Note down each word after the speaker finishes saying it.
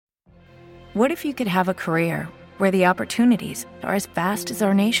What if you could have a career where the opportunities are as vast as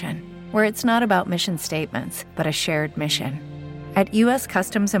our nation, where it's not about mission statements, but a shared mission? At U.S.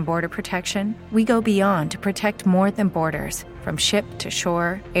 Customs and Border Protection, we go beyond to protect more than borders. From ship to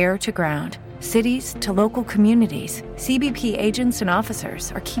shore, air to ground, cities to local communities, CBP agents and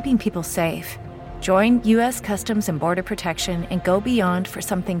officers are keeping people safe. Join U.S. Customs and Border Protection and go beyond for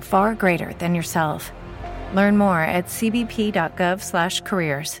something far greater than yourself. Learn more at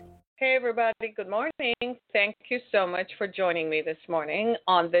cbp.gov/careers. Hey, everybody. Good morning. Thank you so much for joining me this morning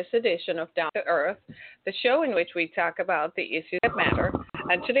on this edition of Down to Earth, the show in which we talk about the issues that matter.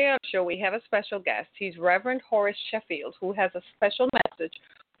 And today on the show, we have a special guest. He's Reverend Horace Sheffield, who has a special message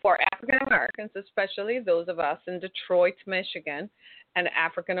for African Americans, especially those of us in Detroit, Michigan, and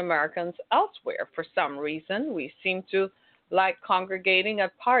African Americans elsewhere. For some reason, we seem to like congregating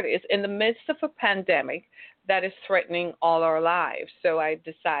at parties in the midst of a pandemic that is threatening all our lives. So I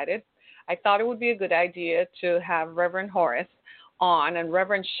thought it would be a good idea to have Reverend Horace on, and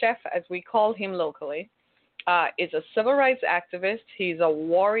Reverend Chef, as we call him locally, is a civil rights activist. He's a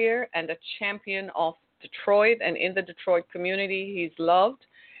warrior and a champion of Detroit, and in the Detroit community, he's loved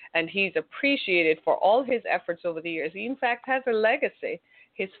and he's appreciated for all his efforts over the years. He, in fact, has a legacy.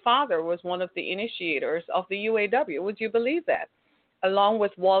 His father was one of the initiators of the UAW. Would you believe that? Along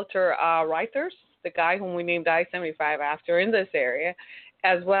with Walter Reithers, the guy whom we named I-75 after in this area,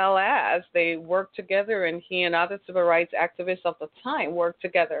 as well as they worked together, and he and other civil rights activists of the time worked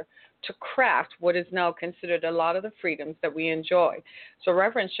together to craft what is now considered a lot of the freedoms that we enjoy. So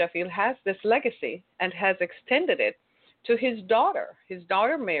Reverend Sheffield has this legacy and has extended it to his daughter. His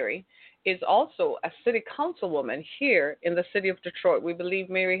daughter, Mary, is also a city councilwoman here in the city of Detroit. We believe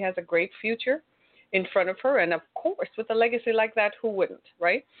Mary has a great future in front of her, and of course, with a legacy like that, who wouldn't,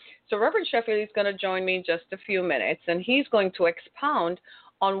 right? So Reverend Sheffield is going to join me in just a few minutes, and he's going to expound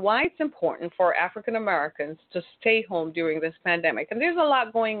on why it's important for African Americans to stay home during this pandemic. And there's a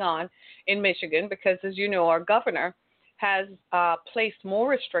lot going on in Michigan because, as you know, our governor has placed more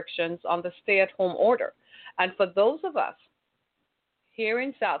restrictions on the stay-at-home order. And for those of us here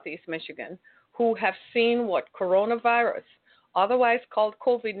in Southeast Michigan who have seen what coronavirus, otherwise called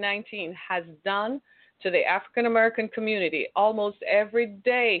COVID-19, has done to the African American community, almost every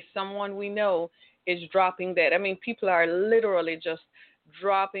day someone we know is dropping dead. I mean, people are literally just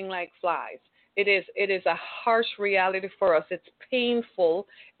dropping like flies. It is a harsh reality for us. It's painful.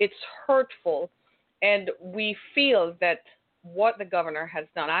 It's hurtful. And we feel that what the governor has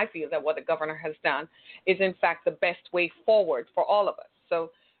done, I feel that what the governor has done is, in fact, the best way forward for all of us. So,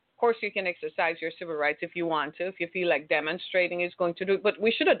 of course, you can exercise your civil rights if you want to, if you feel like demonstrating is going to do it. But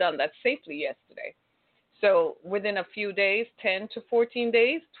we should have done that safely yesterday. So within a few days, 10 to 14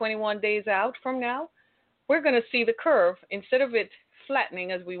 days, 21 days out from now, we're going to see the curve instead of it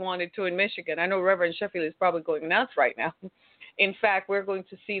flattening as we wanted to in Michigan. I know Reverend Sheffield is probably going nuts right now. In fact, we're going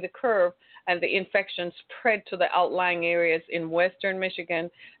to see the curve and the infection spread to the outlying areas in western Michigan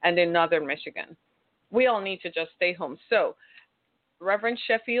and in northern Michigan. We all need to just stay home. So Reverend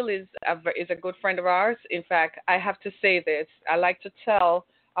Sheffield is a good friend of ours. In fact, I have to say this. I like to tell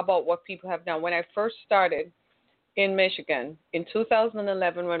about what people have done. When I first started in Michigan in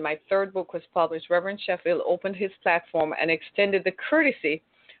 2011, when my third book was published, Reverend Sheffield opened his platform and extended the courtesy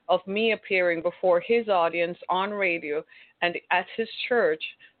of me appearing before his audience on radio and at his church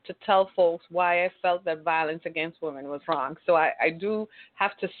to tell folks why I felt that violence against women was wrong. So I do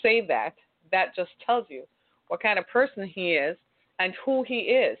have to say that. That just tells you what kind of person he is and who he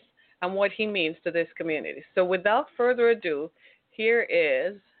is and what he means to this community. So without further ado, here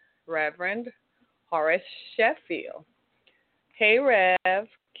is Reverend Horace Sheffield. Hey, Rev.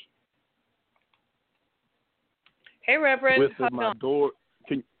 Hey, Reverend. With my door.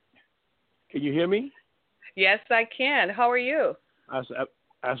 Can you hear me? Yes, I can. How are you? I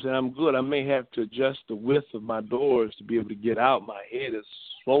said I'm good. I may have to adjust the width of my doors to be able to get out. My head is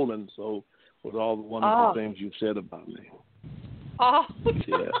swollen, so with all the wonderful things you've said about me. Oh,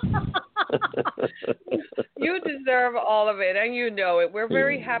 yeah. You deserve all of it, and you know it. We're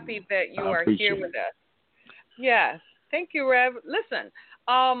very happy that you are here with us. Yes. Thank you, Rev. Listen,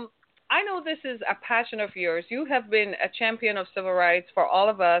 I know this is a passion of yours. You have been a champion of civil rights for all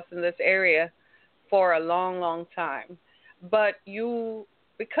of us in this area for a long, long time. But you,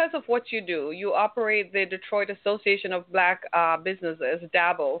 because of what you do, you operate the Detroit Association of Black Businesses,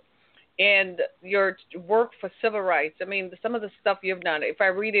 DABO, and your work for civil rights. I mean, some of the stuff you've done, if I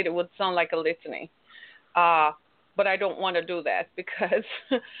read it, it would sound like a litany. But I don't want to do that because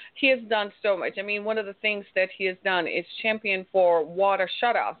he has done so much. I mean, one of the things that he has done is champion for water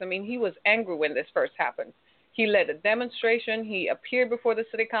shutoffs. I mean, he was angry when this first happened. He led a demonstration. He appeared before the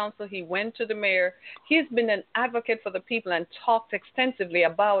city council. He went to the mayor. He's been an advocate for the people and talked extensively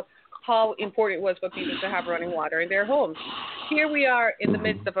about how important it was for people to have running water in their homes. Here we are in the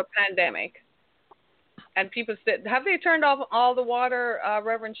midst of a pandemic, and people said, have they turned off all the water,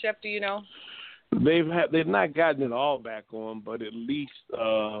 Reverend Shep, do you know? They've not gotten it all back on, but at least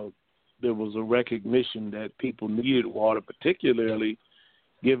there was a recognition that people needed water, particularly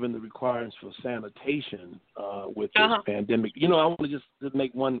given the requirements for sanitation with this pandemic. I want to just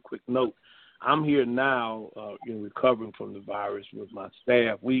make one quick note. I'm here now, recovering from the virus with my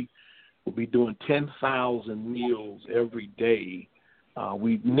staff. We will be doing 10,000 meals every day.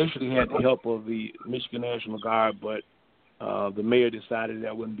 We initially had the help of the Michigan National Guard, but the mayor decided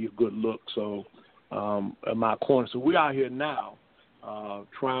that wouldn't be a good look. So at my corner, so we're out here now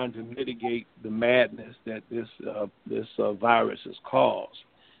trying to mitigate the madness that this virus has caused.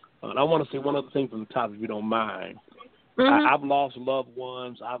 And I want to say one other thing from the top, if you don't mind. I've lost loved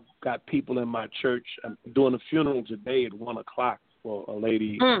ones. I've got people in my church. I'm doing a funeral today at 1 o'clock for a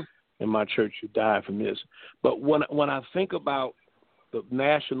lady in my church who died from this. But when I think about the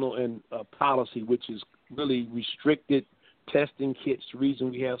national and policy, which is really restricted testing kits, the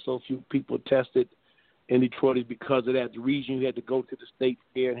reason we have so few people tested in Detroit is because of that. The reason you had to go to the state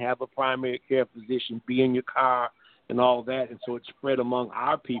fair and have a primary care physician, be in your car, and all that, and so it's spread among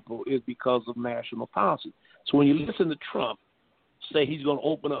our people is because of national policy. So when you listen to Trump say he's going to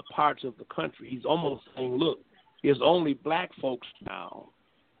open up parts of the country, he's almost saying, look, it's only black folks now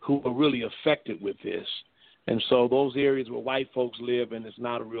who are really affected with this. And so those areas where white folks live and it's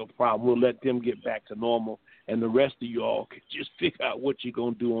not a real problem, we'll let them get back to normal, and the rest of you all can just figure out what you're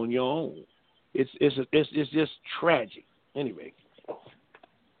going to do on your own. It's just tragic. Anyway,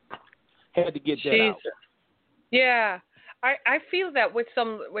 had to get that out. Yeah, I feel that with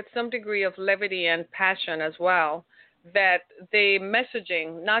some degree of levity and passion as well, that the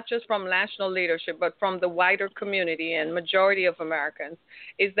messaging, not just from national leadership, but from the wider community and majority of Americans,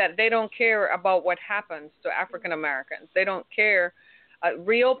 is that they don't care about what happens to African Americans. They don't care.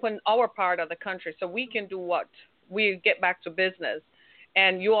 Reopen our part of the country so we can do what we get back to business,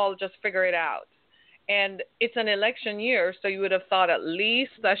 and you all just figure it out. And it's an election year, so you would have thought at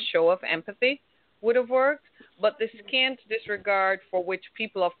least a show of empathy would have worked. But the scant disregard for which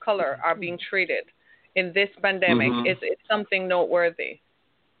people of color are being treated in this pandemic is something noteworthy.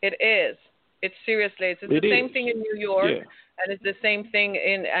 It is. It's seriously. It's the same thing in New York, and it's the same thing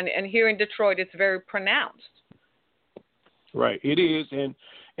and here in Detroit. It's very pronounced. Right. It is, and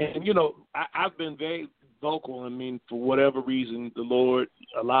I've been very vocal. I mean, for whatever reason, the Lord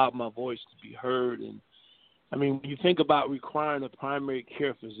allowed my voice to be heard. And I mean, when you think about requiring a primary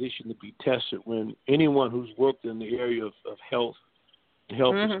care physician to be tested, when anyone who's worked in the area of health and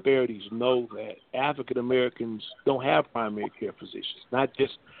health disparities know that African Americans don't have primary care physicians, not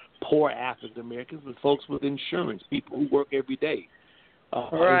just poor African Americans, but folks with insurance, people who work every day.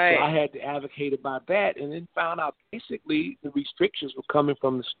 Right. So I had to advocate about that, and then found out basically the restrictions were coming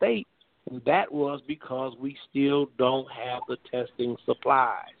from the state, and that was because we still don't have the testing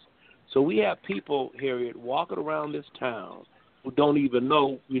supplies. So we have people, Harriet, walking around this town who don't even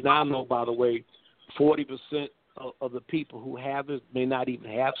know. We now know, by the way, 40% of the people who have it may not even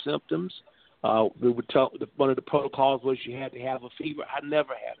have symptoms. We would tell, one of the protocols was you had to have a fever. I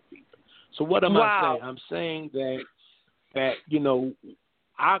never had a fever. So what am I saying? I'm saying that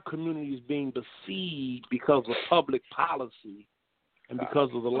our community is being besieged because of public policy and because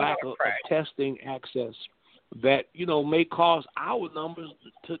of the lack of testing access that, may cause our numbers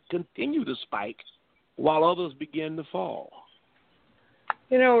to continue to spike while others begin to fall.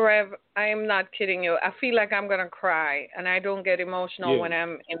 Rev, I am not kidding you. I feel like I'm going to cry, and I don't get emotional when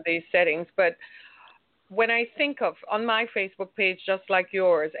I'm in these settings. But when I think of, on my Facebook page, just like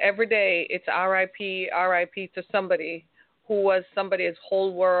yours, every day it's RIP, RIP to somebody who was somebody's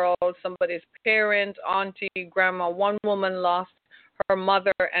whole world, somebody's parent, auntie, grandma. One woman lost her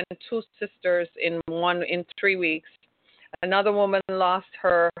mother and two sisters in 3 weeks. Another woman lost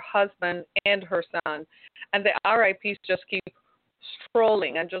her husband and her son. And the RIPs just keep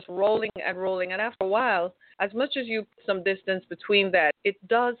strolling and just rolling and rolling. And after a while, as much as you put some distance between that, it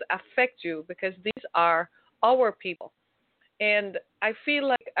does affect you because these are our people. And I feel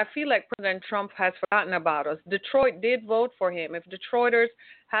like President Trump has forgotten about us. Detroit did vote for him. If Detroiters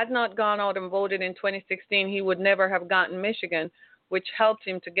had not gone out and voted in 2016, he would never have gotten Michigan, which helped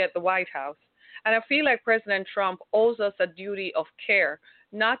him to get the White House. And I feel like President Trump owes us a duty of care,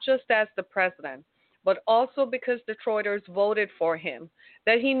 not just as the president, but also because Detroiters voted for him.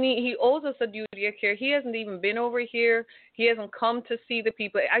 That he owes us a duty of care. He hasn't even been over here. He hasn't come to see the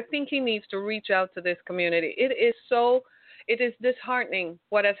people. I think he needs to reach out to this community. It is disheartening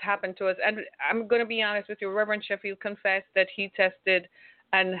what has happened to us. And I'm going to be honest with you. Reverend Sheffield confessed that he tested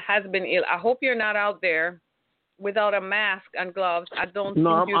and has been ill. I hope you're not out there without a mask and gloves. I don't think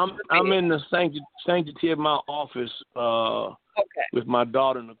you should be. I'm in the sanctity of my office with my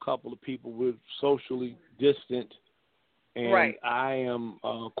daughter and a couple of people. We're socially distant, and right. I am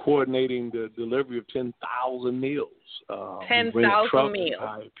coordinating the delivery of 10,000 meals. 10,000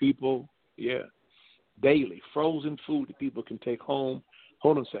 meals. People, daily. Frozen food that people can take home.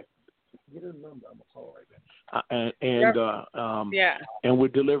 Hold on a second. Get a number. I'm going to call right back. And we're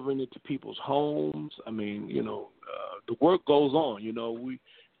delivering it to people's homes. I mean, the work goes on.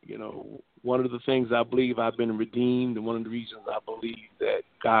 One of the things I believe I've been redeemed, and one of the reasons I believe that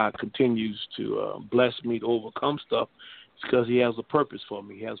God continues to bless me to overcome stuff is because He has a purpose for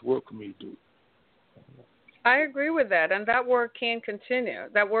me. He has work for me to do. I agree with that, and that work can continue.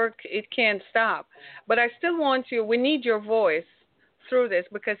 That work, it can't stop. But I still we need your voice through this,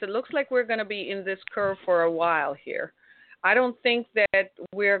 because it looks like we're going to be in this curve for a while here. I don't think that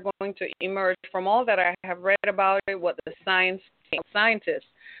we're going to emerge from all that I have read about it, what the scientists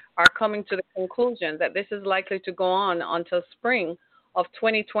are coming to the conclusion that this is likely to go on until spring of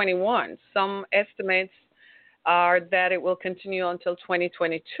 2021. Some estimates are that it will continue until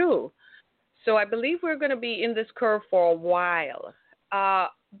 2022. So I believe we're going to be in this curve for a while.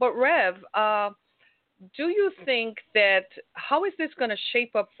 But Rev, do you think that, how is this going to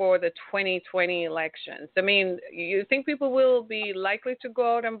shape up for the 2020 elections? I mean, you think people will be likely to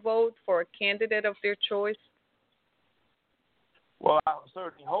go out and vote for a candidate of their choice? Well, I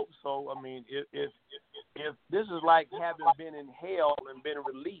certainly hope so. I mean, if this is like having been in hell and been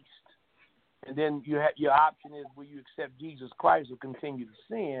released, and then your option is, will you accept Jesus Christ or continue to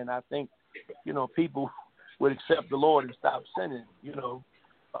sin? I think, people would accept the Lord and stop sinning,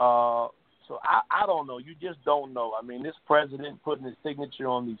 So I don't know. You just don't know. I mean, this president putting his signature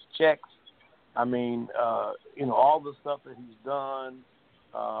on these checks, I mean, all the stuff that he's done,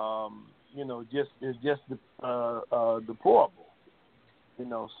 is just deplorable.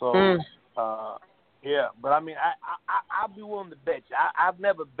 So, but I mean, I'll be willing to bet you. I've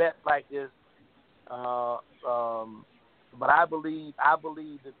never bet like this, but I believe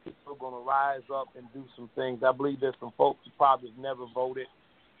that people are going to rise up and do some things. I believe there's some folks who probably have never voted.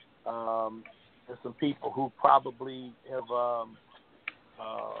 There's some people who probably have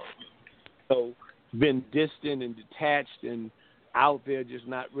been distant and detached and out there just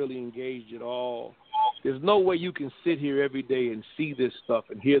not really engaged at all. There's no way you can sit here every day and see this stuff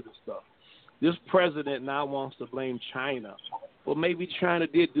and hear this stuff. This president now wants to blame China. Well, maybe China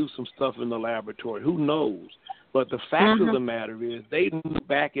did do some stuff in the laboratory. Who knows? But the fact of the matter is they knew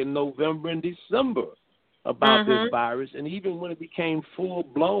back in November and December about this virus, and even when it became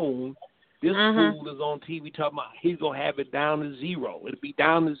full-blown, this fool is on TV talking about he's going to have it down to zero. It'll be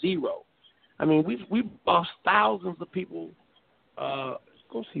down to zero. I mean, we've lost thousands of people.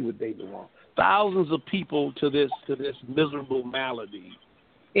 Go see what they belong. Thousands of people to this miserable malady.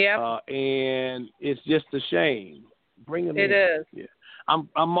 Yeah. And it's just a shame. Bring it in. It is. Yeah. I'm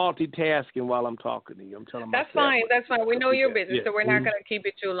multitasking while I'm talking to you. I'm telling That's fine. That's fine. We know your business, so we're not going to keep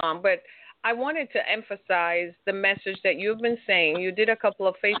it too long. But I wanted to emphasize the message that you've been saying. You did a couple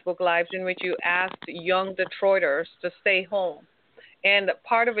of Facebook Lives in which you asked young Detroiters to stay home. And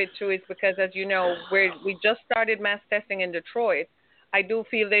part of it, too, is because, as you know, we just started mass testing in Detroit. I do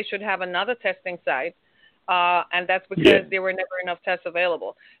feel they should have another testing site, and that's because there were never enough tests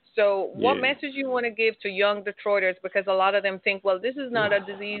available. So what message you want to give to young Detroiters, because a lot of them think, well, this is not a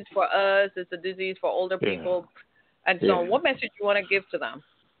disease for us, it's a disease for older people, and so on. What message you want to give to them?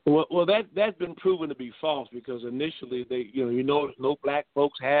 Well, that's been proven to be false, because initially no black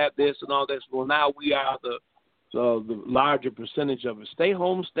folks have this and all this. Well, now we are the larger percentage of it. Stay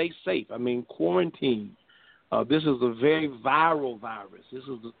home, stay safe. I mean, quarantine. This is a very viral virus. This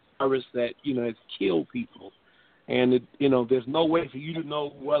is a virus that has killed people, and there's no way for you to know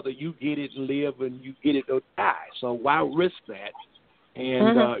whether you get it and live and you get it or die. So why risk that?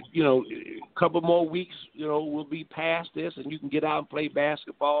 And a couple more weeks, we'll be past this, and you can get out and play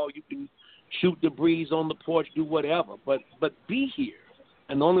basketball. You can shoot the breeze on the porch, do whatever. But be here,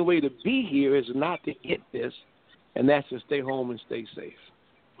 and the only way to be here is not to get this, and that's to stay home and stay safe.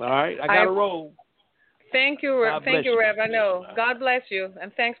 All right, I got to roll. Thank you, Rev. I know. God bless you,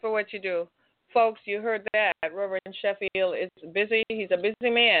 and thanks for what you do. Folks, you heard that. Reverend Sheffield is busy. He's a busy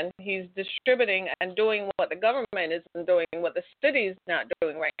man. He's distributing and doing what the government isn't doing, what the city's not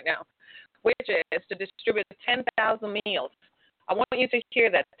doing right now. which is to distribute 10,000 meals. I want you to hear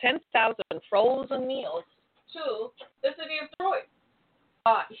that, 10,000 frozen meals to the city of Detroit.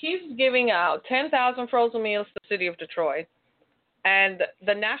 He's giving out 10,000 frozen meals to the city of Detroit, and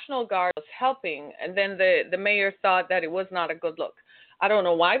the National Guard was helping, and then the mayor thought that it was not a good look. I don't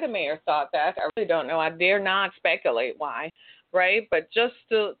know why the mayor thought that. I really don't know. I dare not speculate why, right? But just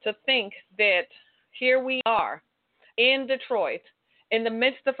to think that here we are in Detroit in the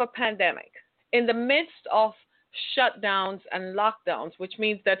midst of a pandemic, in the midst of shutdowns and lockdowns, which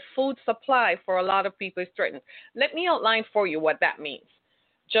means that food supply for a lot of people is threatened. Let me outline for you what that means,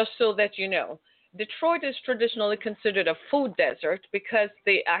 just so that you know. Detroit is traditionally considered a food desert because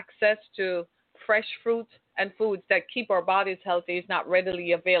the access to fresh fruit and foods that keep our bodies healthy is not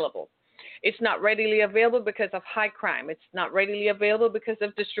readily available. It's not readily available because of high crime. It's not readily available because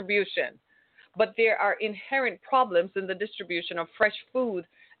of distribution. But there are inherent problems in the distribution of fresh food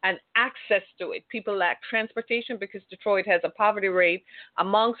and access to it. People lack transportation because Detroit has a poverty rate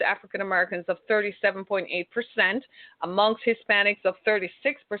amongst African Americans of 37.8%, amongst Hispanics of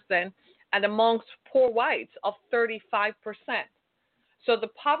 36%, and amongst poor whites of 35%. So the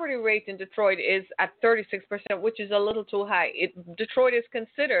poverty rate in Detroit is at 36%, which is a little too high. Detroit is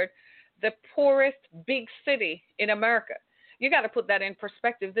considered the poorest big city in America. You got to put that in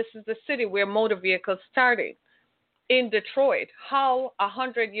perspective. This is the city where motor vehicles started. In Detroit, how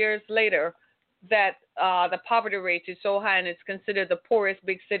 100 years later that the poverty rate is so high and it's considered the poorest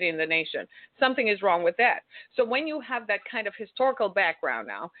big city in the nation. Something is wrong with that. So when you have that kind of historical background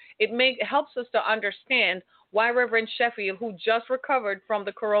now, it helps us to understand why Reverend Sheffield, who just recovered from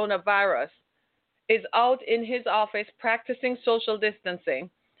the coronavirus, is out in his office practicing social distancing,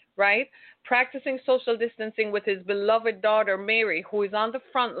 right? Practicing social distancing with his beloved daughter, Mary, who is on the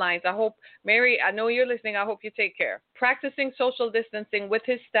front lines. I hope, Mary, I know you're listening. I hope you take care. Practicing social distancing with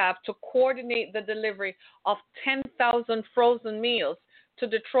his staff to coordinate the delivery of 10,000 frozen meals to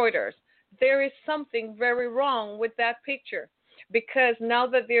Detroiters. There is something very wrong with that picture, because now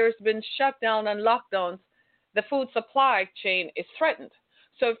that there's been shutdown and lockdowns, the food supply chain is threatened.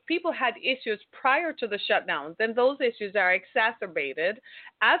 So if people had issues prior to the shutdown, then those issues are exacerbated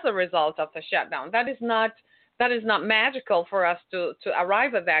as a result of the shutdown. That is not magical for us to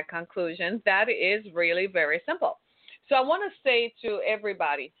arrive at that conclusion. That is really very simple. So I want to say to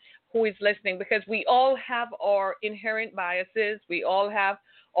everybody who is listening, because we all have our inherent biases. We all have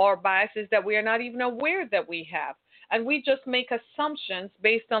our biases that we are not even aware that we have. And we just make assumptions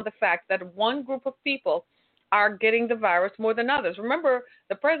based on the fact that one group of people are getting the virus more than others. Remember,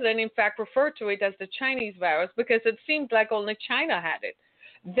 the president, in fact, referred to it as the Chinese virus because it seemed like only China had it.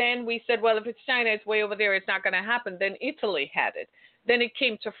 Then we said, well, if it's China, it's way over there. It's not going to happen. Then Italy had it. Then it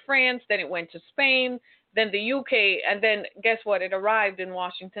came to France. Then it went to Spain. Then the UK. And then guess what? It arrived in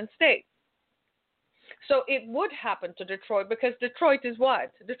Washington State. So it would happen to Detroit because Detroit is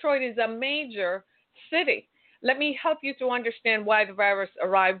what? Detroit is a major city. Let me help you to understand why the virus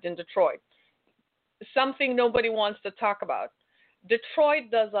arrived in Detroit. Something nobody wants to talk about.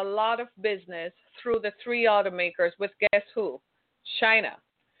 Detroit does a lot of business through the three automakers with guess who? China.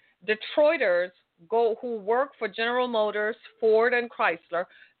 Detroiters who work for General Motors, Ford, and Chrysler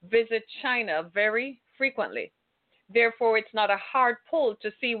visit China very frequently. Therefore, it's not a hard pull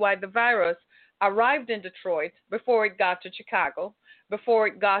to see why the virus arrived in Detroit before it got to Chicago, before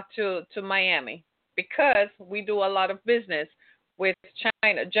it got to Miami, because we do a lot of business with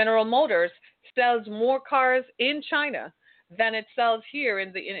China. General Motors sells more cars in China than it sells here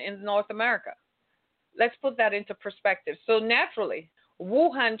in North America. Let's put that into perspective. So naturally,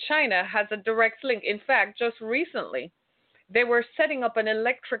 Wuhan, China has a direct link. In fact, just recently, they were setting up an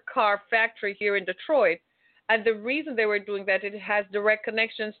electric car factory here in Detroit. And the reason they were doing that, it has direct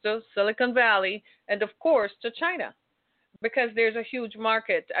connections to Silicon Valley and, of course, to China, because there's a huge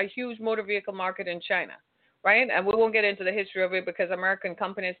market, a huge motor vehicle market in China. Right? And we won't get into the history of it because American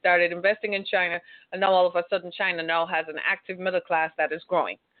companies started investing in China, and now all of a sudden China now has an active middle class that is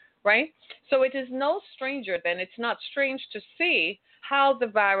growing. Right? So it is no stranger then, it's not strange to see how the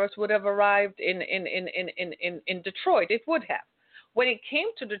virus would have arrived in Detroit. It would have. When it came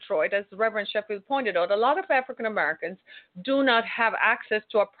to Detroit, as Reverend Sheffield pointed out, a lot of African Americans do not have access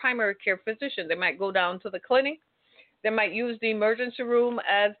to a primary care physician. They might go down to the clinic. They might use the emergency room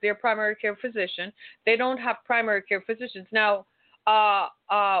as their primary care physician. They don't have primary care physicians. Now,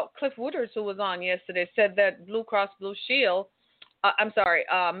 Cliff Wooders, who was on yesterday, said that Blue Cross Blue Shield,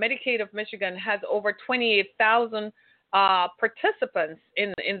 Medicaid of Michigan has over 28,000 participants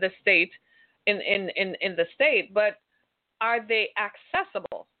in the state, in the state. But are they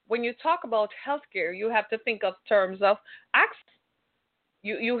accessible? When you talk about healthcare, you have to think of terms of access.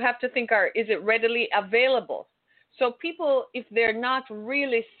 You have to think, is it readily available? So people, if they're not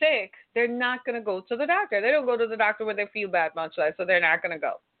really sick, they're not going to go to the doctor. They don't go to the doctor when they feel bad much less, so they're not going to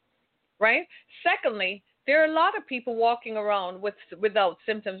go, right? Secondly, there are a lot of people walking around without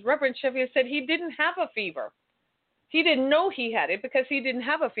symptoms. Reverend Sheffield said he didn't have a fever. He didn't know he had it because he didn't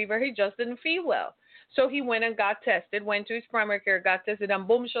have a fever. He just didn't feel well. So he went and got tested, went to his primary care, got tested, and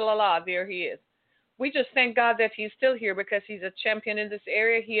boom, shalala, there he is. We just thank God that he's still here because he's a champion in this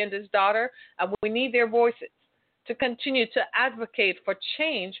area, he and his daughter, and we need their voices to continue to advocate for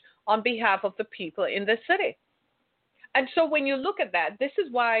change on behalf of the people in the city. And so when you look at that, this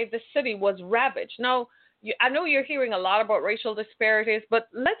is why the city was ravaged. Now, I know you're hearing a lot about racial disparities, but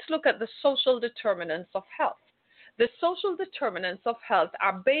let's look at the social determinants of health. The social determinants of health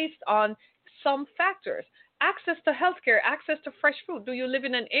are based on some factors. Access to healthcare, access to fresh food. Do you live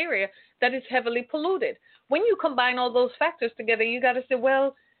in an area that is heavily polluted? When you combine all those factors together, you got to say,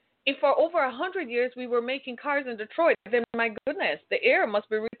 well, if for over 100 years we were making cars in Detroit, then my goodness, the air must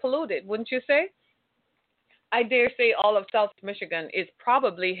be repolluted, wouldn't you say? I dare say all of South Michigan is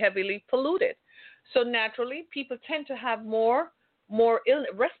probably heavily polluted. So naturally, people tend to have more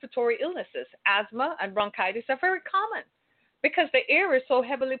respiratory illnesses. Asthma and bronchitis are very common because the air is so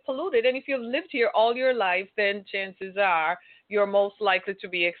heavily polluted. And if you've lived here all your life, then chances are you're most likely to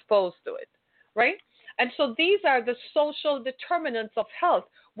be exposed to it, right? And so these are the social determinants of health,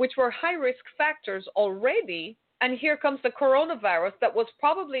 which were high-risk factors already. And here comes the coronavirus that was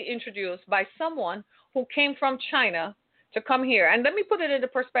probably introduced by someone who came from China to come here. And let me put it into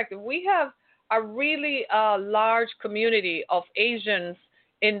perspective. We have a really large community of Asians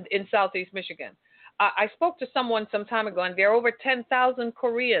in Southeast Michigan. I spoke to someone some time ago, and there are over 10,000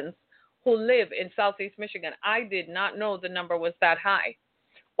 Koreans who live in Southeast Michigan. I did not know the number was that high.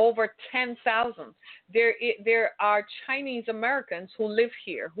 Over 10,000. There are Chinese Americans who live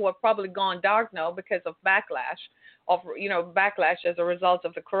here who have probably gone dark now because of backlash as a result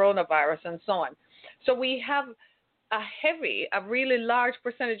of the coronavirus and so on. So we have a really large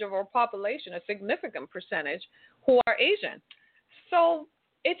percentage of our population, a significant percentage, who are Asian. So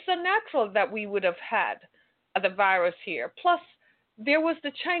it's a natural that we would have had the virus here. Plus, there was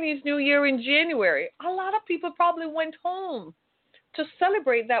the Chinese New Year in January. A lot of people probably went home to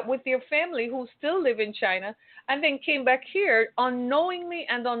celebrate that with their family who still live in China and then came back here unknowingly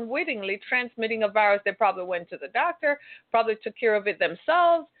and unwittingly transmitting a virus. They probably went to the doctor, probably took care of it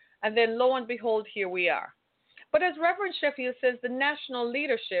themselves, and then lo and behold, here we are. But as Reverend Sheffield says, the national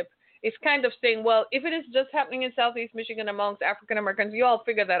leadership is kind of saying, well, if it is just happening in Southeast Michigan amongst African Americans, you all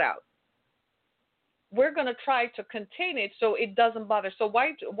figure that out. We're going to try to contain it so it doesn't bother. So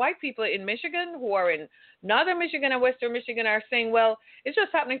white people in Michigan who are in northern Michigan and western Michigan are saying, well, it's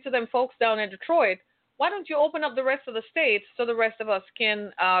just happening to them folks down in Detroit. Why don't you open up the rest of the states so the rest of us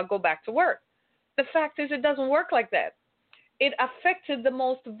can go back to work? The fact is it doesn't work like that. It affected the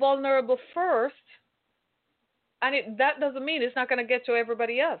most vulnerable first, and that doesn't mean it's not going to get to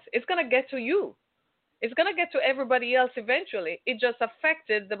everybody else. It's going to get to you. It's going to get to everybody else eventually. It just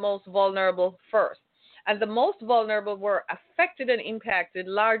affected the most vulnerable first. And the most vulnerable were affected and impacted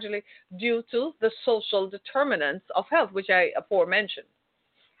largely due to the social determinants of health, which I aforementioned.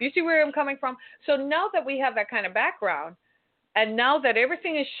 Do you see where I'm coming from? So now that we have that kind of background, and now that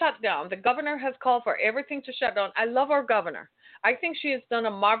everything is shut down, the governor has called for everything to shut down. I love our governor. I think she has done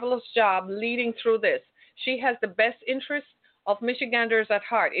a marvelous job leading through this. She has the best interests of Michiganders at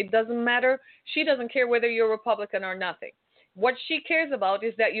heart. It doesn't matter. She doesn't care whether you're Republican or nothing. What she cares about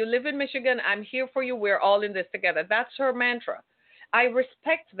is that you live in Michigan. I'm here for you. We're all in this together. That's her mantra. I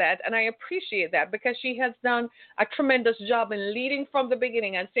respect that and I appreciate that because she has done a tremendous job in leading from the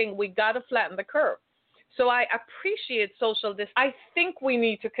beginning and saying we got to flatten the curve. So I appreciate social distancing. I think we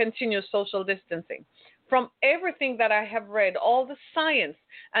need to continue social distancing. From everything that I have read, all the science,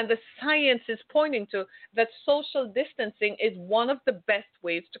 and the science is pointing to that social distancing is one of the best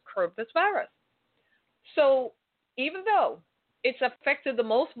ways to curb this virus. So even though it's affected the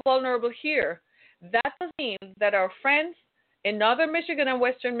most vulnerable here, that doesn't mean that our friends in northern Michigan and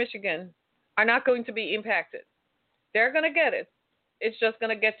western Michigan are not going to be impacted. They're going to get it. It's just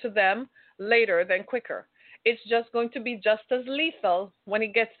going to get to them later than quicker. It's just going to be just as lethal when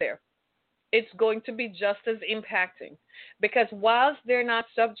it gets there. It's going to be just as impacting because whilst they're not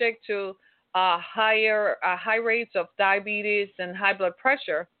subject to high rates of diabetes and high blood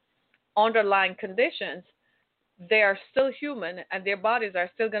pressure, underlying conditions, they are still human and their bodies are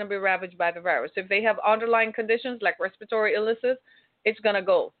still going to be ravaged by the virus. If they have underlying conditions like respiratory illnesses, it's going to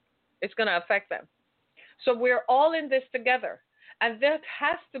go. It's going to affect them. So we're all in this together. And that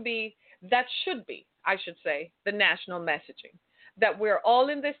should be, I should say, the national messaging. that we're all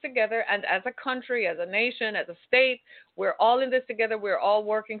in this together, and as a country, as a nation, as a state, we're all in this together. We're all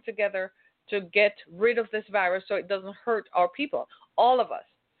working together to get rid of this virus so it doesn't hurt our people, all of us.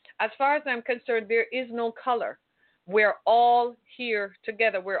 As far as I'm concerned, there is no color. We're all here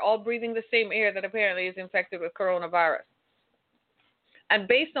together. We're all breathing the same air that apparently is infected with coronavirus. And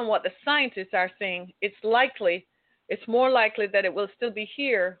based on what the scientists are saying, it's more likely that it will still be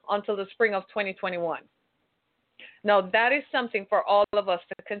here until the spring of 2021. Now, that is something for all of us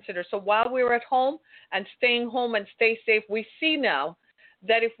to consider. So while we're at home and staying home and stay safe, we see now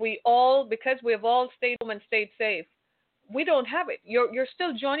that if we all, because we have all stayed home and stayed safe, we don't have it. You're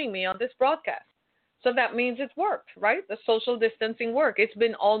still joining me on this broadcast. So that means it's worked, right? The social distancing worked. It's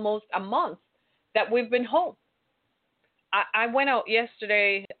been almost a month that we've been home. I went out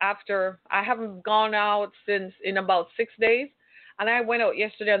yesterday after, I haven't gone out since in about 6 days. And I went out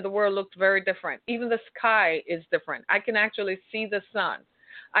yesterday and the world looked very different. Even the sky is different. I can actually see the sun.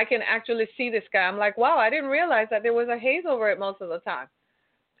 I can actually see the sky. I'm like, wow, I didn't realize that there was a haze over it most of the time.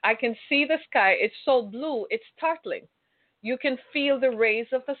 I can see the sky. It's so blue. It's startling. You can feel the rays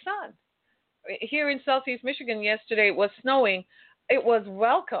of the sun. Here in Southeast Michigan yesterday, it was snowing. It was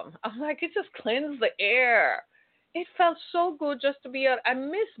welcome. I'm like, it just cleansed the air. It felt so good just to be out. I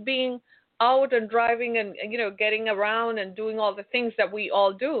miss being out and driving and, getting around and doing all the things that we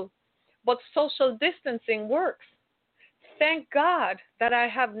all do. But social distancing works. Thank God that I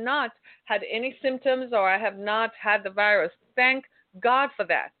have not had any symptoms or I have not had the virus. Thank God for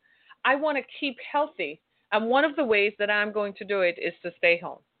that. I want to keep healthy. And one of the ways that I'm going to do it is to stay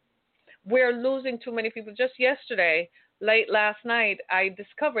home. We're losing too many people. Just yesterday, late last night, I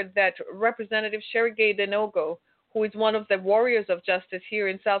discovered that Representative Sherry Gay Denogo, who is one of the warriors of justice here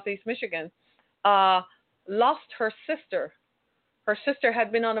in Southeast Michigan, lost her sister. Her sister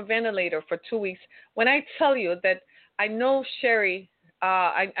had been on a ventilator for 2 weeks. When I tell you that I know Sherry,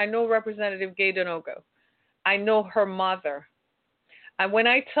 I know Representative Gay Denogo, I know her mother. And when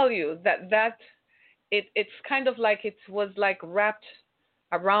I tell you that it's kind of like it was like wrapped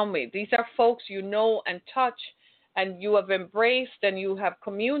around me. These are folks you know and touch and you have embraced and you have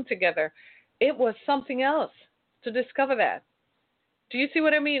communed together. It was something else to discover that. Do you see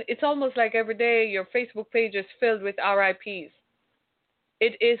what I mean? It's almost like every day your Facebook page is filled with RIPs.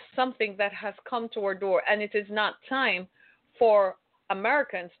 It is something that has come to our door, and it is not time for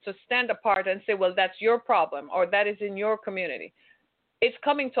Americans to stand apart and say, well, that's your problem or that is in your community. It's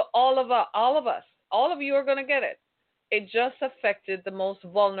coming to all of us. All of you are going to get it. It just affected the most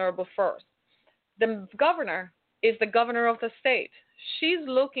vulnerable first. The governor is the governor of the state. She's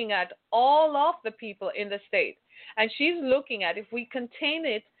looking at all of the people in the state. And she's looking at if we contain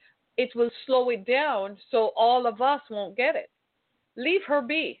it, it will slow it down so all of us won't get it. Leave her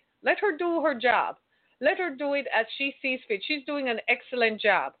be. Let her do her job. Let her do it as she sees fit. She's doing an excellent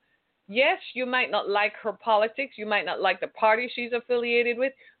job. Yes, you might not like her politics. You might not like the party she's affiliated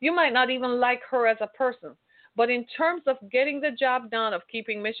with. You might not even like her as a person. But in terms of getting the job done, of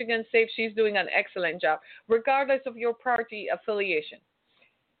keeping Michigan safe, she's doing an excellent job, regardless of your party affiliation.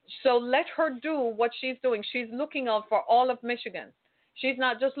 So let her do what she's doing. She's looking out for all of Michigan. She's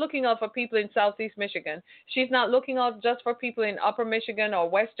not just looking out for people in Southeast Michigan. She's not looking out just for people in Upper Michigan or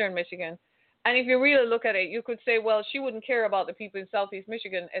Western Michigan. And if you really look at it, you could say, well, she wouldn't care about the people in Southeast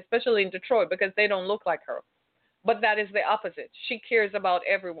Michigan, especially in Detroit, because they don't look like her. But that is the opposite. She cares about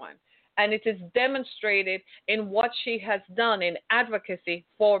everyone. And it is demonstrated in what she has done in advocacy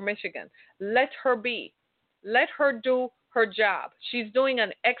for Michigan. Let her be. Let her do her job. She's doing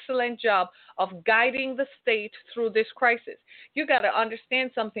an excellent job of guiding the state through this crisis. You got to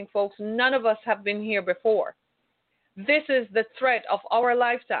understand something, folks. None of us have been here before. This is the threat of our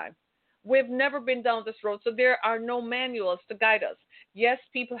lifetime. We've never been down this road, so there are no manuals to guide us. Yes,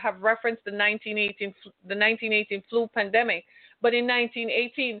 people have referenced the 1918 flu pandemic, but in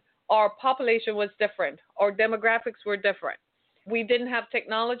 1918, our population was different. Our demographics were different. We didn't have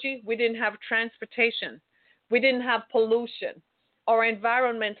technology. We didn't have transportation. We didn't have pollution. Our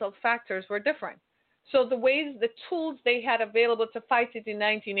environmental factors were different. So the tools they had available to fight it in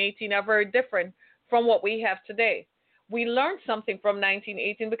 1918 are very different from what we have today. We learned something from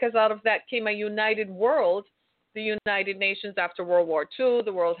 1918 because out of that came a united world, the United Nations after World War II,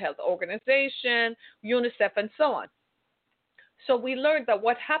 the World Health Organization, UNICEF, and so on. So we learned that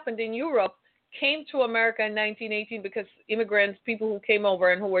what happened in Europe came to America in 1918 because immigrants, people who came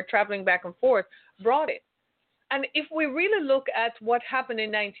over and who were traveling back and forth, brought it. And if we really look at what happened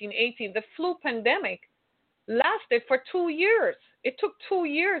in 1918, the flu pandemic lasted for 2 years. It took 2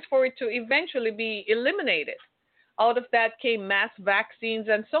 years for it to eventually be eliminated. Out of that came mass vaccines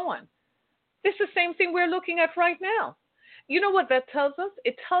and so on. This is the same thing we're looking at right now. you know what that tells us?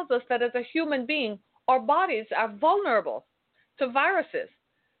 It tells us that as a human being, our bodies are vulnerable to viruses.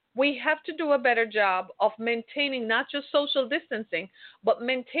 We have to do a better job of maintaining not just social distancing, but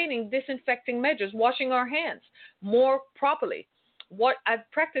maintaining disinfecting measures, washing our hands more properly.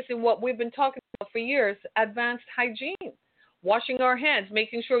 Practicing what we've been talking about for years, advanced hygiene. Washing our hands,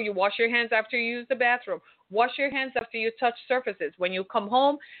 making sure you wash your hands after you use the bathroom. Wash your hands after you touch surfaces. When you come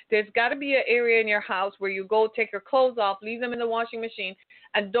home, there's got to be an area in your house where you go take your clothes off, leave them in the washing machine,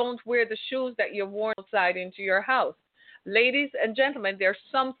 and don't wear the shoes that you've worn outside into your house. Ladies and gentlemen, there are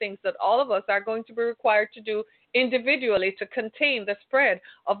some things that all of us are going to be required to do individually to contain the spread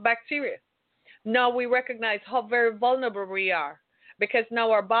of bacteria. Now we recognize how very vulnerable we are because now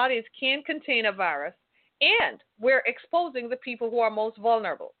our bodies can contain a virus, and we're exposing the people who are most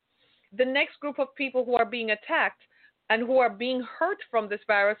vulnerable. The next group of people who are being attacked and who are being hurt from this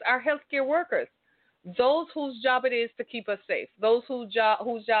virus are healthcare workers, those whose job it is to keep us safe, those whose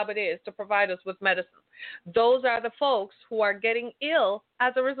job it is to provide us with medicine. Those are the folks who are getting ill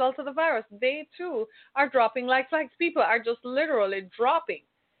as a result of the virus. They, too, are dropping like flies. People are just literally dropping.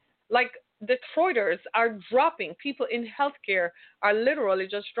 Like Detroiters are dropping. People in healthcare are literally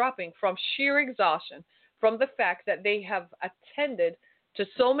just dropping from sheer exhaustion, from the fact that they have attended to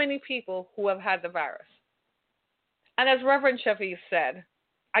so many people who have had the virus. And as Reverend Sheffield said,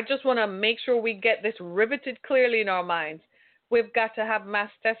 I just want to make sure we get this riveted clearly in our minds. We've got to have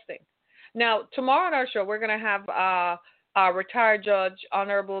mass testing. Now, tomorrow on our show, we're going to have our retired judge,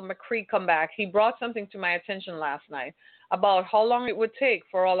 Honorable McCree, come back. He brought something to my attention last night about how long it would take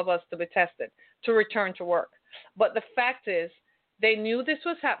for all of us to be tested, to return to work. But the fact is, they knew this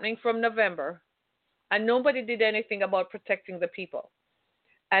was happening from November, and nobody did anything about protecting the people.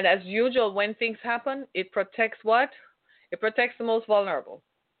 And as usual, when things happen, it protects what? It protects the most vulnerable.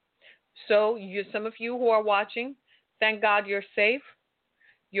 So some of you who are watching, thank God you're safe.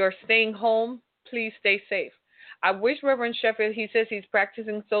 You're staying home. Please stay safe. I wish Reverend Sheffield, he says he's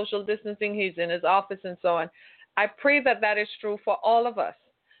practicing social distancing. He's in his office and so on. I pray that that is true for all of us,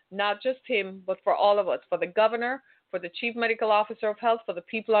 not just him, but for all of us, for the governor, for the chief medical officer of health, for the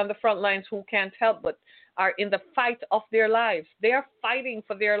people on the front lines who can't help but are in the fight of their lives. They are fighting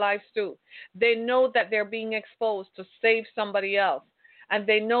for their lives too. They know that they're being exposed to save somebody else. And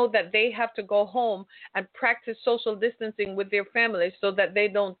they know that they have to go home and practice social distancing with their families so that they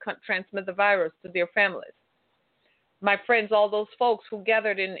don't transmit the virus to their families. My friends, all those folks who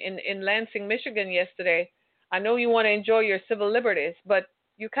gathered in Lansing, Michigan yesterday, I know you want to enjoy your civil liberties, but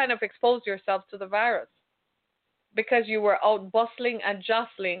you kind of exposed yourself to the virus because you were out bustling and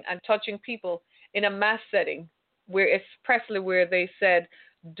jostling and touching people in a mass setting, where expressly where they said,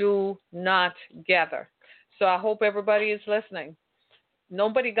 do not gather. So I hope everybody is listening.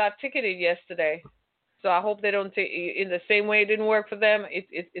 Nobody got ticketed yesterday, so I hope they don't in the same way it didn't work for them.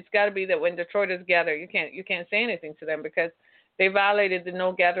 It's got to be that when Detroiters gather, you can't say anything to them because they violated the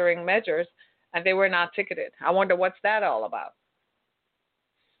no gathering measures and they were not ticketed. I wonder what's that all about.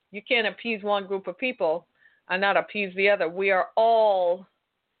 You can't appease one group of people and not appease the other. We are all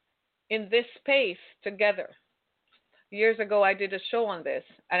in this space together. Years ago, I did a show on this,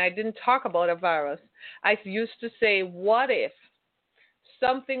 and I didn't talk about a virus. I used to say, what if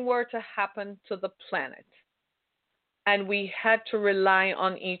something were to happen to the planet and we had to rely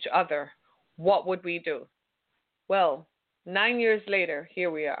on each other? What would we do? Well, 9 years later,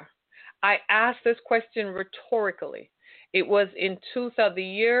 here we are. I asked this question rhetorically. It was in the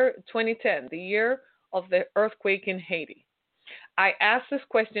year 2010, the year of the earthquake in Haiti. I asked this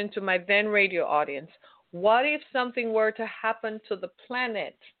question to my then radio audience. What if something were to happen to the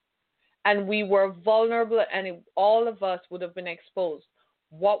planet and we were vulnerable and all of us would have been exposed?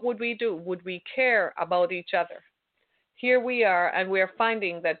 What would we do? Would we care about each other? Here we are, and we are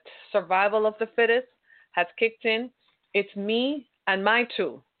finding that survival of the fittest has kicked in. It's me and my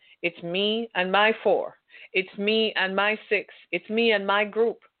 2. It's me and my 4. It's me and my 6. It's me and my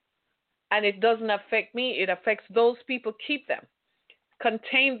group. And it doesn't affect me. It affects those people. Keep them.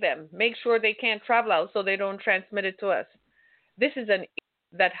 Contain them. Make sure they can't travel out so they don't transmit it to us. This is an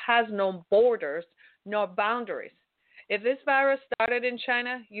issue that has no borders nor boundaries. If this virus started in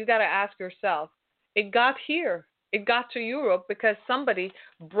China, you got to ask yourself, it got here. It got to Europe because somebody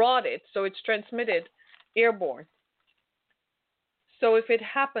brought it, so it's transmitted airborne. So if it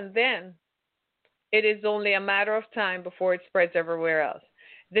happened then, it is only a matter of time before it spreads everywhere else.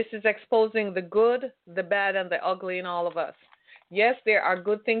 This is exposing the good, the bad, and the ugly in all of us. Yes, there are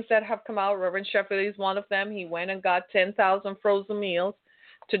good things that have come out. Reverend Sheffield is one of them. He went and got 10,000 frozen meals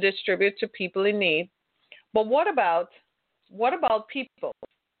to distribute to people in need. But what about people?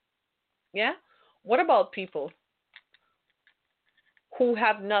 Yeah? What about people who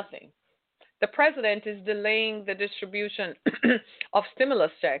have nothing. The president is delaying the distribution of stimulus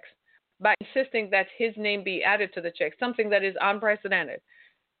checks by insisting that his name be added to the check, something that is unprecedented.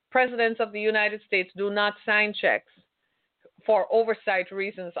 Presidents of the United States do not sign checks for oversight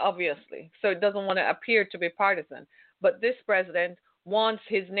reasons, obviously, so it doesn't want to appear to be partisan. But this president wants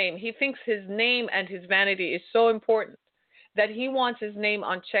his name. He thinks his name and his vanity is so important that he wants his name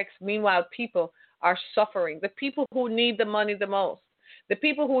on checks. Meanwhile, people are suffering. The people who need the money the most, the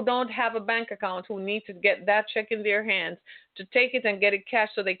people who don't have a bank account, who need to get that check in their hands, to take it and get it cash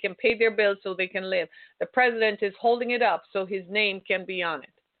so they can pay their bills so they can live. The president is holding it up so his name can be on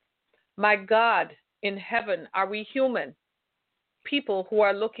it. My God, in heaven, are we human? People who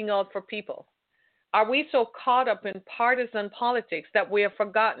are looking out for people. Are we so caught up in partisan politics that we have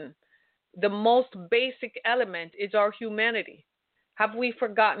forgotten the most basic element is our humanity? Have we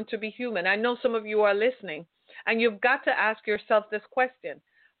forgotten to be human? I know some of you are listening, and you've got to ask yourself this question.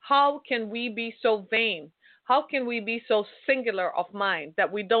 How can we be so vain? How can we be so singular of mind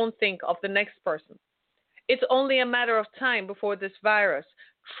that we don't think of the next person? It's only a matter of time before this virus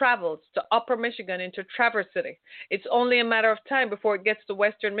travels to Upper Michigan, into Traverse City. It's only a matter of time before it gets to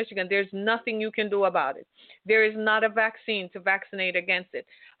Western Michigan. There's nothing you can do about it. There is not a vaccine to vaccinate against it.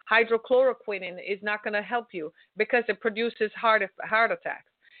 Hydrochloroquine is not going to help you because it produces heart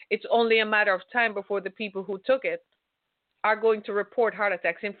attacks. It's only a matter of time before the people who took it are going to report heart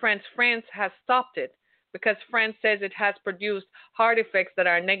attacks. In France, France has stopped it because France says it has produced heart effects that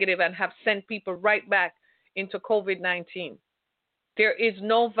are negative and have sent people right back into COVID-19. There is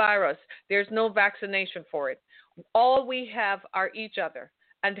no virus. There's no vaccination for it. All we have are each other.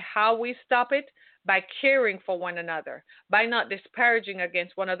 And how we stop it? By caring for one another, by not disparaging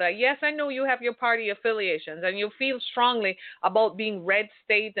against one another. Yes, I know you have your party affiliations and you feel strongly about being red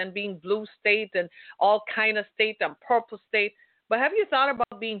state and being blue state and all kind of state and purple state. But have you thought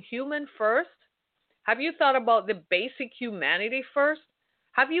about being human first? Have you thought about the basic humanity first?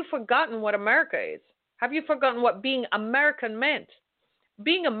 Have you forgotten what America is? Have you forgotten what being American meant?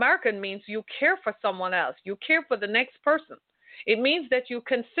 Being American means you care for someone else. You care for the next person. It means that you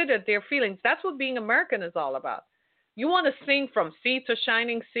consider their feelings. That's what being American is all about. You want to sing from sea to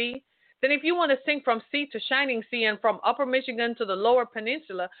shining sea? Then if you want to sing from sea to shining sea and from Upper Michigan to the Lower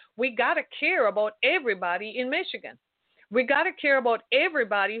Peninsula, we got to care about everybody in Michigan. We got to care about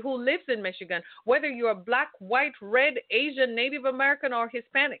everybody who lives in Michigan, whether you're black, white, red, Asian, Native American, or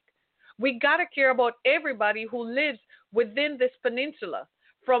Hispanic. We got to care about everybody who lives within this peninsula,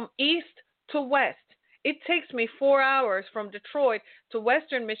 from east to west. It takes me 4 hours from Detroit to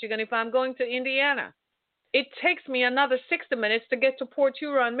Western Michigan if I'm going to Indiana. It takes me another 60 minutes to get to Port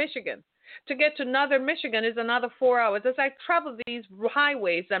Huron, Michigan. To get to Northern Michigan is another 4 hours. As I travel these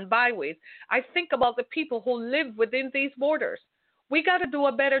highways and byways, I think about the people who live within these borders. We got to do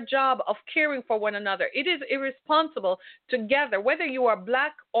a better job of caring for one another. It is irresponsible together, whether you are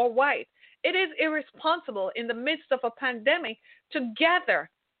black or white. It is irresponsible in the midst of a pandemic together.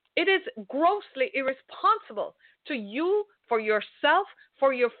 It is grossly irresponsible to you, for yourself,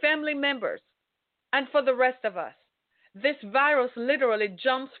 for your family members, and for the rest of us. This virus literally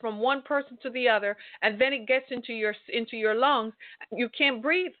jumps from one person to the other, and then it gets into your lungs. You can't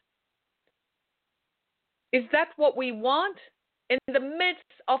breathe. Is that what we want? In the midst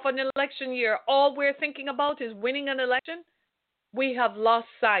of an election year, all we're thinking about is winning an election? We have lost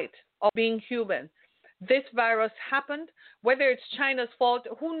sight of being human. This virus happened. Whether it's China's fault,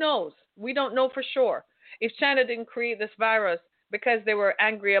 who knows? We don't know for sure. If China didn't create this virus because they were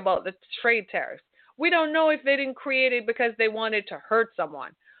angry about the trade tariffs, we don't know if they didn't create it because they wanted to hurt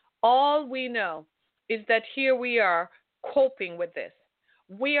someone. All we know is that here we are coping with this.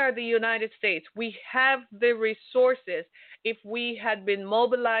 We are the United States. We have the resources if we had been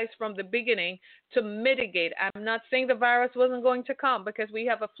mobilized from the beginning to mitigate. I'm not saying the virus wasn't going to come because we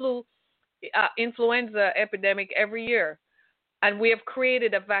have a influenza epidemic every year. And we have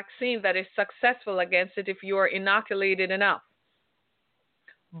created a vaccine that is successful against it if you are inoculated enough.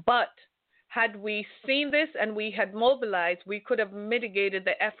 But had we seen this and we had mobilized, we could have mitigated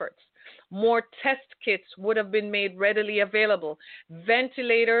the efforts. More test kits would have been made readily available.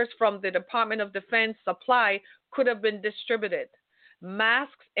 Ventilators from the Department of Defense supply could have been distributed.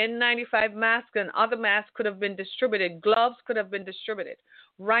 Masks, N95 masks and other masks could have been distributed. Gloves could have been distributed.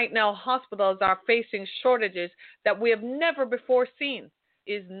 Right now, hospitals are facing shortages that we have never before seen.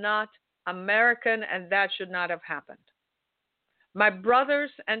 Is not American, and that should not have happened. My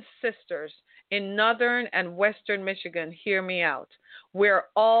brothers and sisters in Northern and Western Michigan, hear me out. We're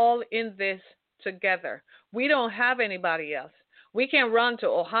all in this together. We don't have anybody else. We can't run to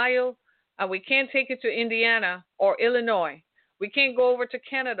Ohio, and we can't take it to Indiana or Illinois. We can't go over to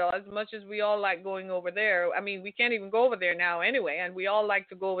Canada as much as we all like going over there. I mean, we can't even go over there now anyway, and we all like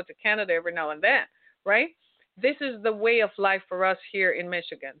to go over to Canada every now and then, right? This is the way of life for us here in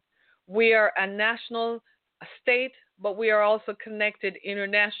Michigan. We are a national state, but we are also connected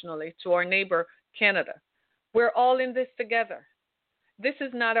internationally to our neighbor, Canada. We're all in this together. This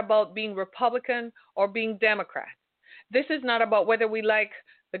is not about being Republican or being Democrat. This is not about whether we like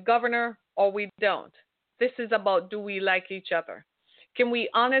the governor or we don't. This is about, do we like each other? Can we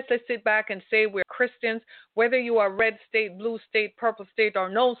honestly sit back and say we're Christians, whether you are red state, blue state, purple state, or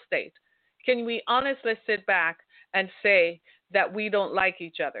no state? Can we honestly sit back and say that we don't like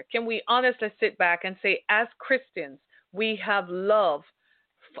each other? Can we honestly sit back and say, as Christians, we have love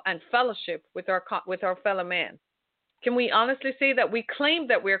and fellowship with our fellow man? Can we honestly say that we claim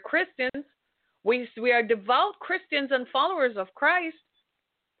that we're Christians? We are devout Christians and followers of Christ,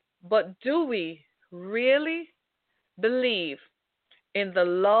 but do we really believe in the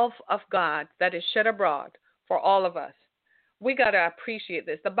love of God that is shed abroad for all of us? We got to appreciate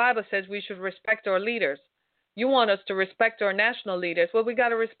this. The Bible says we should respect our leaders. You want us to respect our national leaders. Well, we got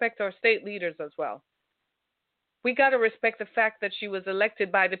to respect our state leaders as well. We got to respect the fact that she was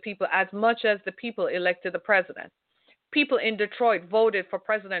elected by the people as much as the people elected the president. People in Detroit voted for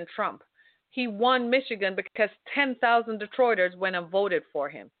President Trump. He won Michigan because 10,000 Detroiters went and voted for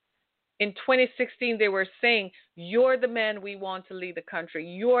him. In 2016, they were saying, you're the man we want to lead the country.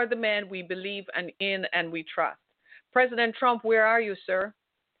 You're the man we believe in and we trust. President Trump, where are you, sir?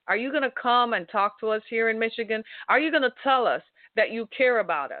 Are you going to come and talk to us here in Michigan? Are you going to tell us that you care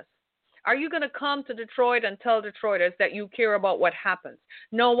about us? Are you going to come to Detroit and tell Detroiters that you care about what happens?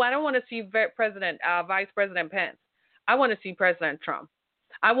 No, I don't want to see Vice President Pence. I want to see President Trump.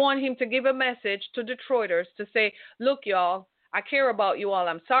 I want him to give a message to Detroiters to say, look, y'all, I care about you all.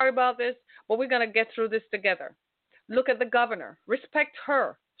 I'm sorry about this, but we're going to get through this together. Look at the governor. Respect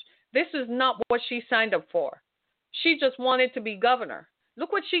her. This is not what she signed up for. She just wanted to be governor.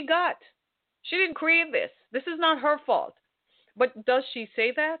 Look what she got. She didn't create this. This is not her fault. But does she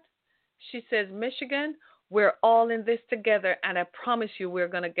say that? She says, Michigan, we're all in this together, and I promise you we're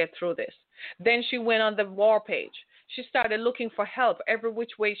going to get through this. Then she went on the war page. She started looking for help every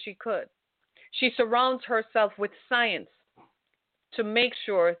which way she could. She surrounds herself with science to make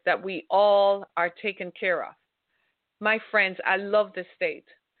sure that we all are taken care of. My friends, I love this state.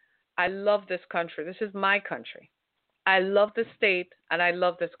 I love this country. This is my country. I love the state and I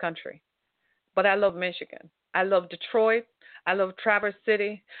love this country. But I love Michigan. I love Detroit. I love Traverse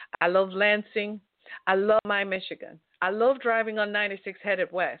City. I love Lansing. I love my Michigan. I love driving on 96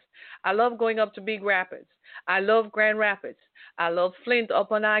 headed west. I love going up to Big Rapids. I love Grand Rapids. I love Flint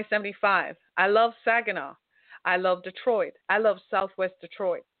up on I-75. I love Saginaw. I love Detroit. I love Southwest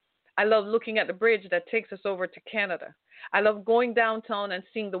Detroit. I love looking at the bridge that takes us over to Canada. I love going downtown and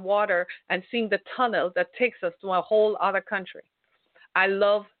seeing the water and seeing the tunnel that takes us to a whole other country. I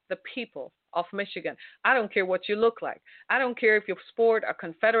love the people of Michigan. I don't care what you look like. I don't care if you sport a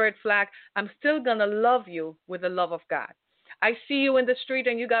Confederate flag. I'm still going to love you with the love of God. I see you in the street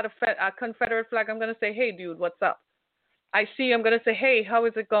and you got a Confederate flag. I'm going to say, hey, dude, what's up? I see you. I'm going to say, hey, how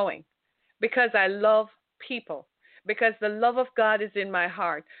is it going? Because I love people. Because the love of God is in my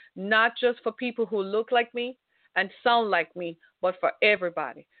heart, not just for people who look like me and sound like me, but for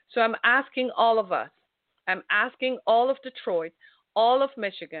everybody. So I'm asking all of us, I'm asking all of Detroit, all of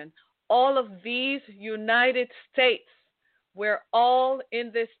Michigan, all of these United States, we're all in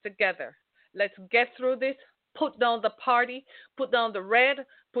this together. Let's get through this. Put down the party, put down the red,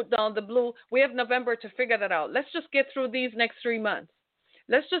 put down the blue. We have November to figure that out. Let's just get through these next 3 months.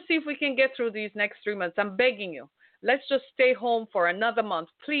 Let's just see if we can get through these next 3 months. I'm begging you. Let's just stay home for another month.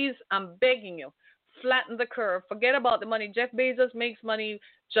 Please, I'm begging you. Flatten the curve. Forget about the money. Jeff Bezos makes money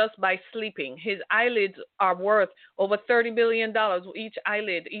just by sleeping. His eyelids are worth over $30 billion, each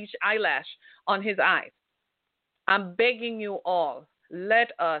eyelid, each eyelash on his eyes. I'm begging you all,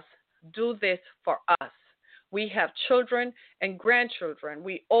 let us do this for us. We have children and grandchildren.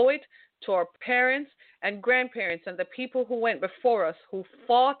 We owe it to our parents and grandparents and the people who went before us, who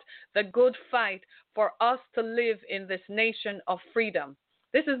fought the good fight for us to live in this nation of freedom.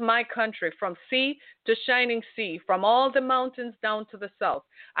 This is my country, from sea to shining sea, from all the mountains down to the south.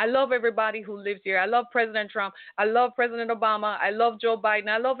 I love everybody who lives here. I love President Trump. I love President Obama. I love Joe Biden.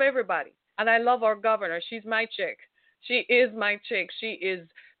 I love everybody. And I love our governor. She's my chick. She is my chick. She is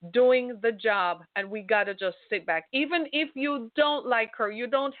doing the job, and we got to just sit back. Even if you don't like her, you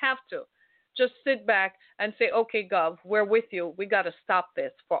don't have to. Just sit back and say, okay, Gov, we're with you. We got to stop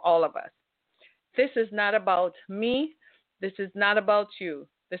this for all of us. This is not about me. This is not about you.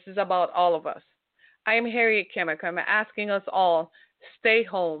 This is about all of us. I am Harriet Kimmick. I'm asking us all, stay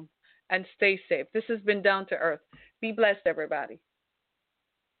home and stay safe. This has been Down to Earth. Be blessed, everybody.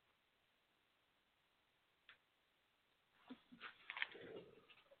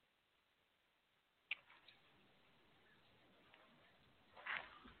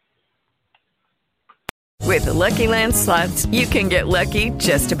 With the Lucky Land Slots, you can get lucky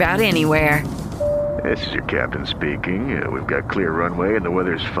just about anywhere. This is your captain speaking. We've got clear runway and the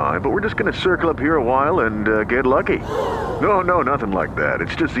weather's fine, but we're just going to circle up here a while and get lucky. No, nothing like that.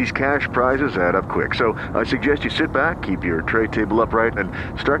 It's just these cash prizes add up quick. So I suggest you sit back, keep your tray table upright, and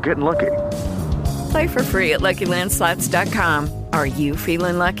start getting lucky. Play for free at LuckyLandSlots.com. Are you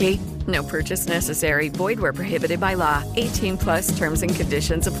feeling lucky? No purchase necessary. Void where prohibited by law. 18+ terms and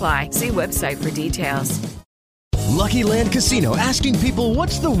conditions apply. See website for details. Lucky Land Casino, asking people,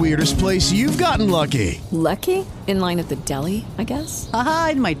 what's the weirdest place you've gotten lucky? Lucky? In line at the deli, I guess? Aha,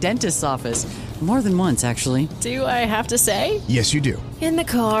 in my dentist's office. More than once, actually. Do I have to say? Yes, you do. In the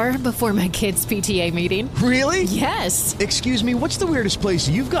car before my kids' PTA meeting. Really? Yes. Excuse me, what's the weirdest place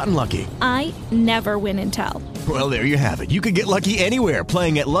you've gotten lucky? I never win and tell. Well, there you have it. You can get lucky anywhere,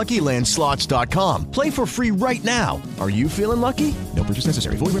 playing at LuckyLandSlots.com. Play for free right now. Are you feeling lucky? No purchase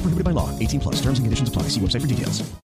necessary. Void where prohibited by law. 18+ terms and conditions apply. See website for details.